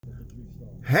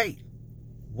Hey,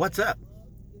 what's up?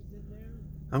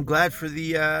 I'm glad for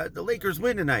the Lakers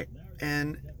win tonight,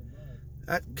 and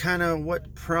that kind of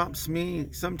what prompts me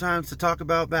sometimes to talk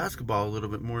about basketball a little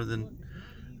bit more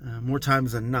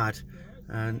times than not.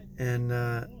 And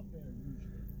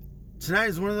tonight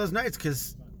is one of those nights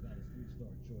because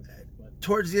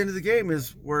towards the end of the game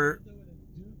is where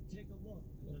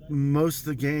most of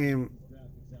the game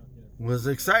was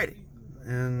exciting,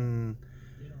 and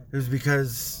it was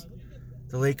because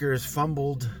the Lakers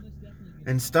fumbled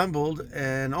and stumbled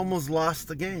and almost lost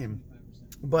the game.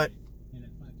 But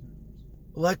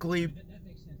luckily,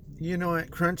 at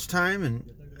crunch time and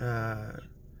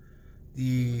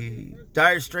the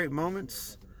dire straight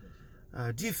moments,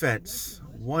 defense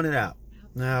won it out.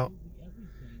 Now,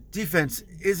 defense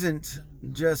isn't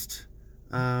just,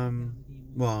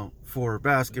 for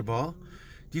basketball,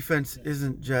 defense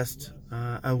isn't just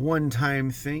a one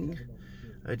time thing.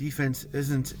 Defense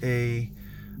isn't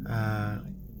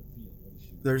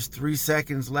there's 3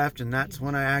 seconds left and that's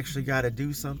when I actually got to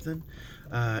do something.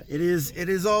 It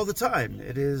is all the time.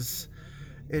 It is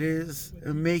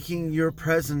making your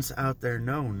presence out there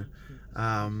known,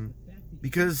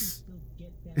 because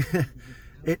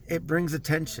it brings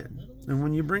attention, and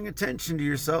when you bring attention to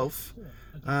yourself,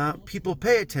 people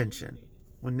pay attention.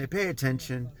 When they pay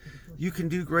attention, you can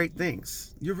do great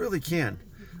things. You really can.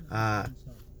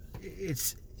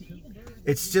 It's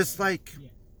just like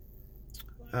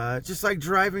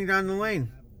driving down the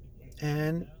lane,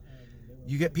 and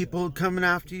you get people coming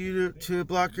after you to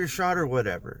block your shot or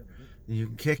whatever. You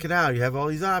can kick it out. You have all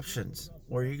these options,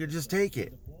 or you could just take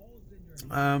it.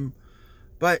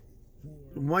 But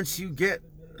once you get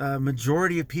a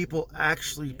majority of people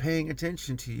actually paying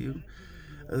attention to you,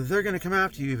 they're going to come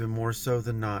after you even more so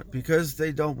than not, because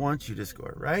they don't want you to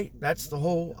score, right? That's the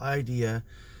whole idea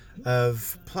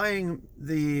of playing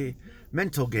the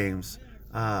mental games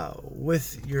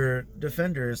with your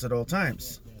defenders at all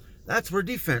times. That's where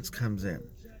defense comes in.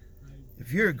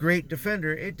 If you're a great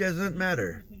defender, it doesn't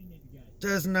matter.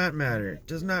 Does not matter.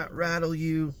 Does not rattle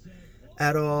you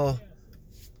at all.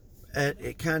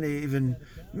 It kind of even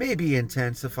maybe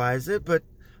intensifies it, but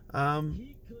I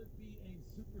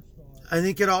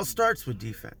think it all starts with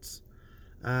defense.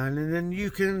 And then you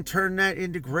can turn that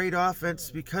into great offense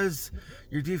because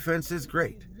your defense is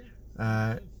great.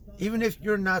 Even if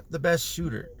you're not the best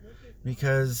shooter,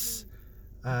 because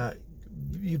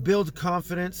you build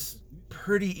confidence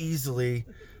pretty easily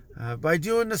by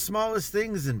doing the smallest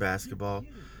things in basketball.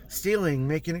 Stealing,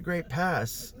 making a great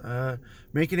pass,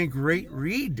 making a great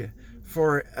read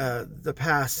for the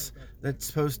pass that's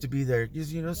supposed to be there.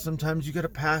 Because, sometimes you got to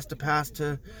pass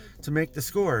to make the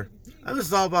score. This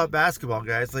is all about basketball,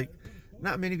 guys. Like,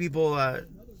 not many people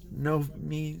know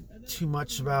me too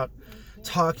much about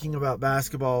talking about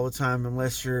basketball all the time,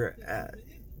 unless you're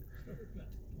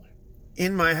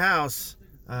in my house.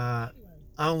 I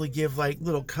only give like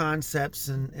little concepts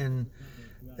and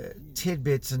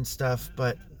tidbits and stuff,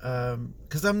 but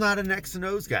because I'm not an X and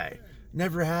O's guy,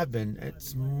 never have been.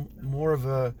 It's more of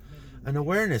an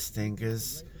awareness thing,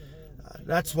 because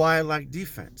that's why I like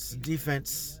defense.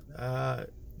 Defense, well,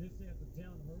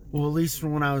 at least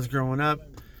from when I was growing up,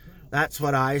 that's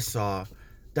what I saw.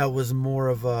 That was more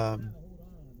of the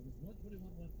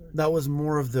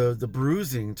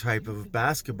bruising type of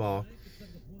basketball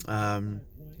than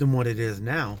what it is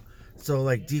now. So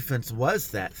like defense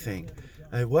was that thing.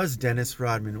 It was Dennis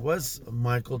Rodman. It was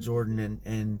Michael Jordan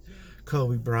and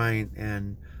Kobe Bryant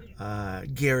and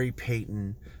Gary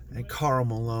Payton and Karl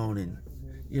Malone, and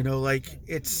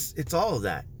it's all of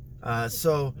that.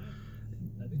 So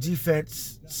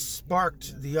defense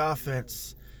sparked the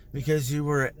offense because you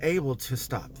were able to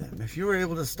stop them. If you were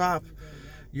able to stop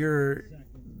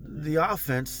the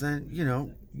offense, then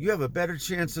you have a better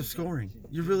chance of scoring.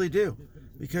 You really do,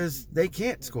 because they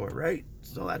can't score, right?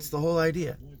 So that's the whole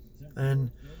idea.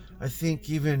 And I think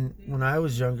even when I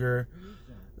was younger,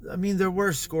 there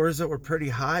were scores that were pretty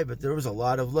high, but there was a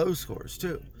lot of low scores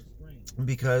too,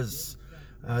 because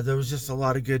there was just a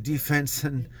lot of good defense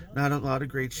and not a lot of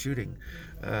great shooting.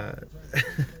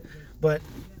 But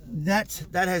that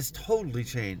has totally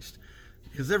changed,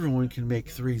 because everyone can make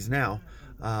threes now.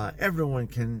 Everyone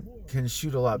can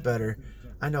shoot a lot better.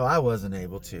 I know I wasn't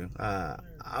able to.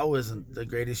 I wasn't the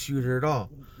greatest shooter at all.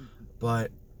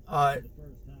 But I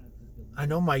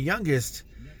know my youngest,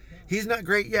 he's not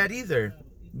great yet either,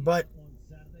 but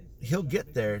he'll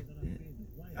get there.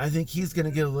 I think he's going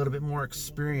to get a little bit more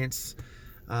experience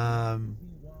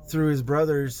through his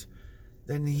brothers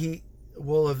than he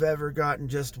will have ever gotten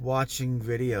just watching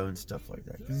video and stuff like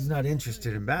that. Because he's not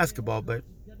interested in basketball, but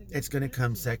it's going to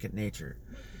come second nature.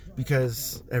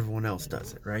 because everyone else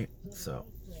does it, right? So,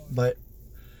 but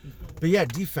yeah,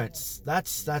 defense.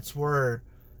 That's where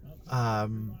I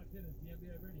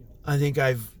think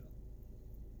I've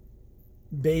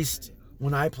based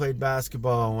when I played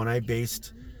basketball. When I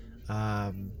based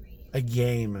a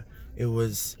game, it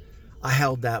was I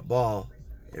held that ball,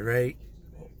 right,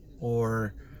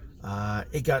 or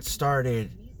it got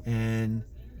started, and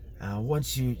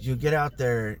once you get out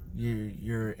there,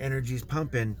 your energy's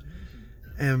pumping,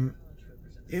 and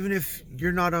even if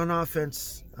you're not on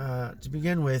offense to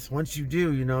begin with, once you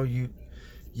do,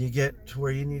 you get to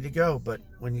where you need to go. But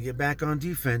when you get back on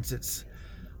defense, it's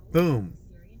boom,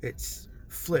 it's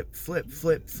flip, flip,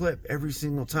 flip, flip every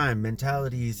single time.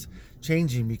 Mentality's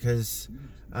changing because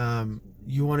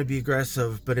you want to be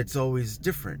aggressive, but it's always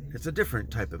different. It's a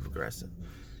different type of aggressive.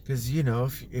 Because,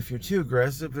 if you're too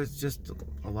aggressive, it's just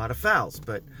a lot of fouls.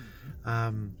 But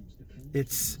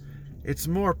it's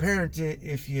more apparent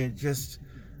if you just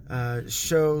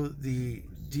show the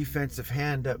defensive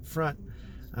hand up front.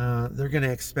 They're going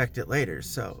to expect it later.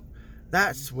 So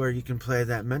that's where you can play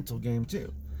that mental game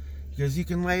too. Because you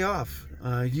can lay off.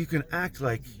 You can act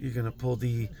like you're going to pull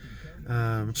the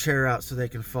chair out so they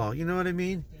can fall. You know what I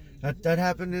mean? That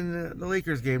happened in the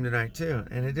Lakers game tonight too.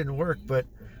 And it didn't work, but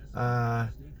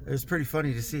it was pretty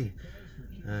funny to see.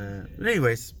 But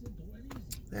anyways,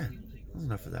 yeah, that's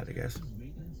enough of that, I guess.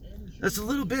 That's a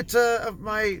little bit of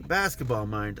my basketball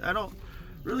mind. I don't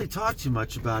really talk too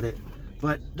much about it,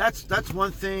 but that's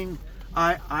one thing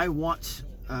I want,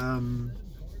 I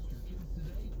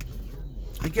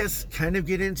guess, kind of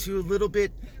get into a little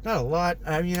bit. Not a lot.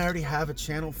 I mean, I already have a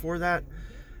channel for that,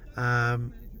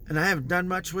 and I haven't done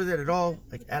much with it at all,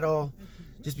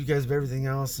 just because of everything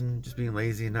else and just being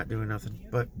lazy and not doing nothing.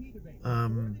 But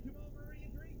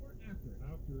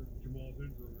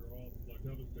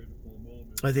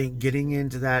I think getting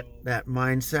into that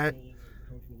mindset,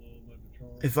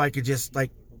 if I could just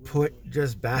put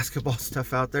just basketball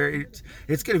stuff out there,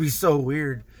 it's going to be so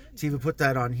weird to even put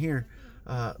that on here,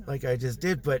 like I just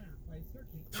did. But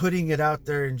putting it out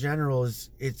there in general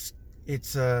it's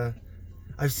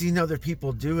I've seen other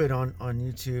people do it on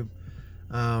YouTube,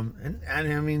 and I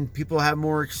mean, people have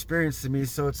more experience than me,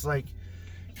 so it's like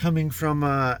coming from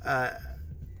a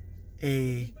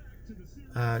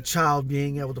child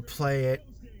being able to play it,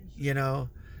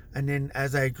 and then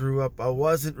as I grew up, I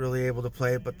wasn't really able to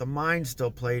play it, but the mind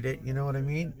still played it. You know what I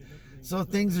mean? So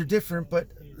things are different, but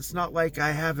it's not like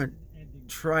I haven't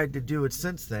tried to do it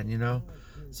since then.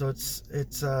 So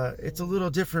it's a little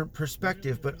different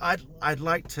perspective, but I'd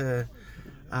like to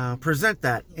present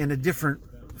that in a different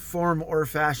form or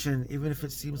fashion, even if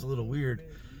it seems a little weird,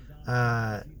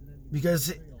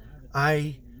 because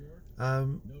I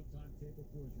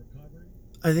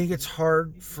think it's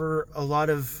hard for a lot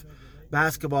of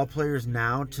basketball players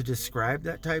now to describe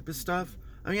that type of stuff.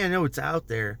 I mean, I know it's out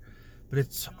there, but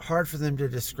it's hard for them to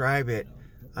describe it.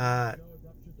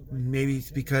 Maybe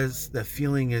it's because the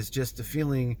feeling is just a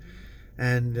feeling,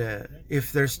 and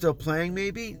if they're still playing,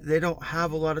 maybe they don't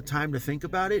have a lot of time to think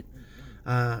about it,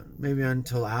 maybe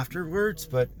until afterwards.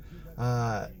 But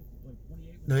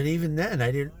even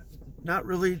then, not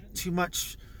really too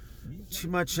much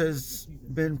has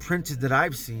been printed that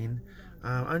I've seen.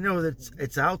 I know that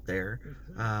it's out there,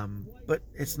 but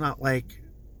it's not like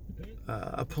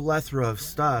a plethora of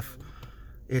stuff.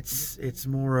 It's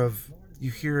more of,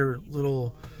 you hear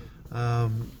little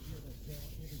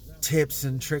tips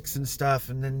and tricks and stuff,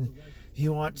 and then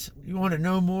you want to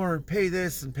know more and pay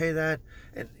this and pay that,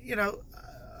 and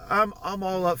I'm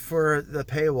all up for the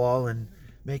paywall and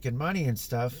making money and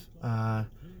stuff,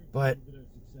 but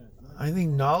I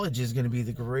think knowledge is going to be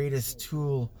the greatest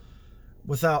tool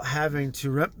without having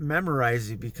to memorize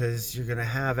it, because you're going to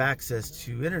have access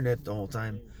to internet the whole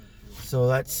time. So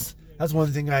that's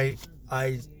one thing I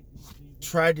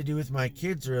tried to do with my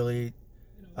kids early.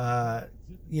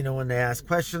 When they ask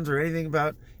questions or anything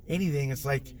about anything, it's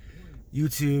like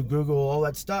YouTube, Google, all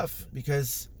that stuff,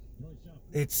 because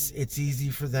it's easy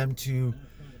for them to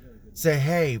say,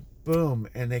 hey, boom,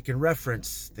 and they can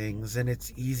reference things, and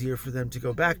it's easier for them to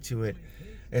go back to it.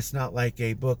 It's not like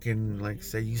a book and, like,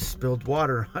 say you spilled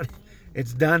water on it,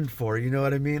 it's done for, you know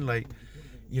what I mean? Like,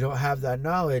 you don't have that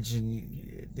knowledge,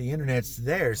 and the internet's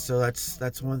there. So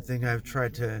that's one thing I've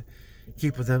tried to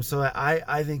keep with them. So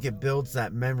I think it builds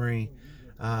that memory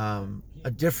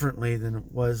differently than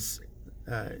it was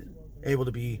able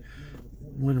to be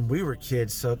when we were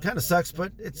kids. So it kind of sucks,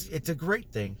 but it's a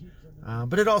great thing.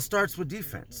 But it all starts with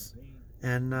defense,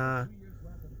 and I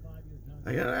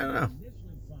don't know.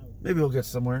 Maybe we'll get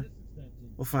somewhere.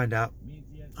 We'll find out.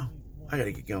 Oh, I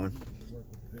gotta get going.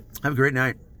 Have a great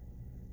night.